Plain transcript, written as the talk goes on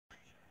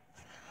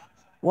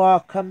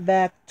Welcome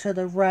back to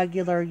the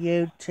regular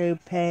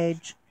YouTube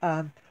page.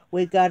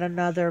 We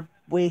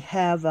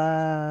have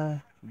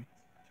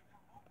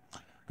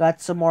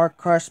got some more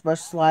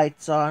Christmas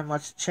lights on.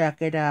 Let's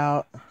check it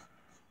out.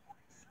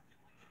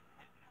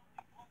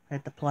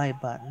 Hit the play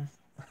button.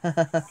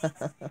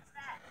 That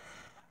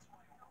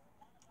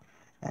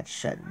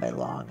shouldn't be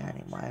long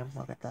anyway.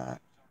 Look at that.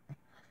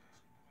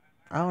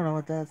 I don't know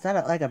what that is. Is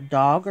that like a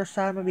dog or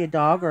something? Maybe a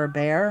dog or a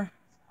bear?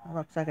 It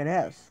looks like it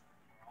is.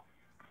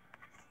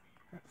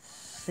 Let's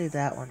see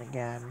that one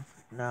again.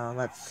 No,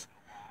 let's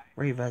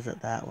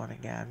revisit that one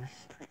again.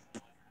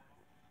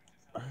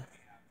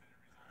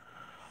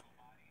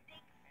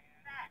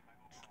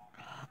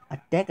 I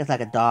think it's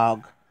like a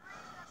dog.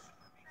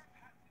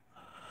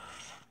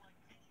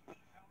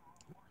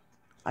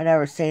 I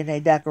never seen they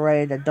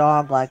decorated a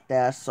dog like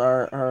this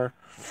or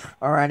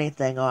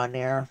anything on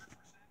there.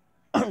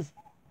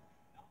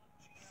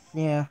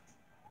 Yeah.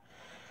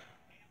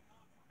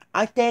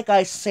 I think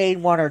I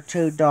seen one or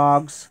two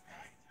dogs.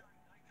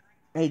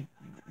 A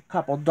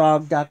couple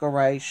dog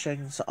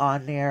decorations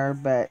on there,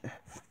 but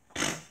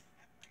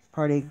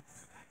pretty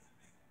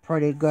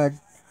pretty good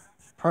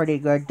pretty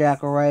good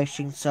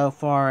decoration so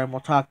far, and we'll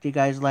talk to you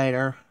guys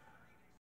later.